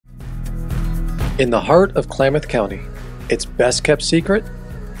In the heart of Klamath County, its best kept secret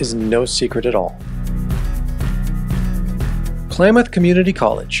is no secret at all. Klamath Community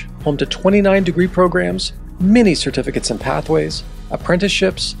College, home to 29 degree programs, many certificates and pathways,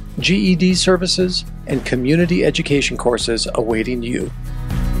 apprenticeships, GED services, and community education courses awaiting you.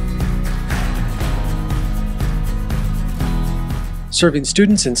 Serving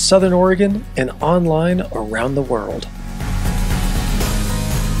students in Southern Oregon and online around the world.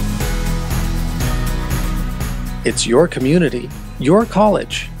 It's your community, your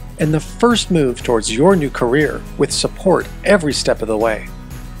college, and the first move towards your new career with support every step of the way.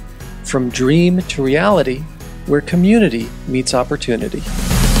 From dream to reality, where community meets opportunity.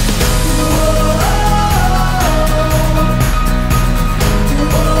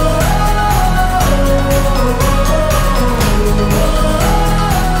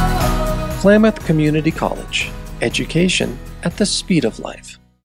 Klamath Community College, education at the speed of life.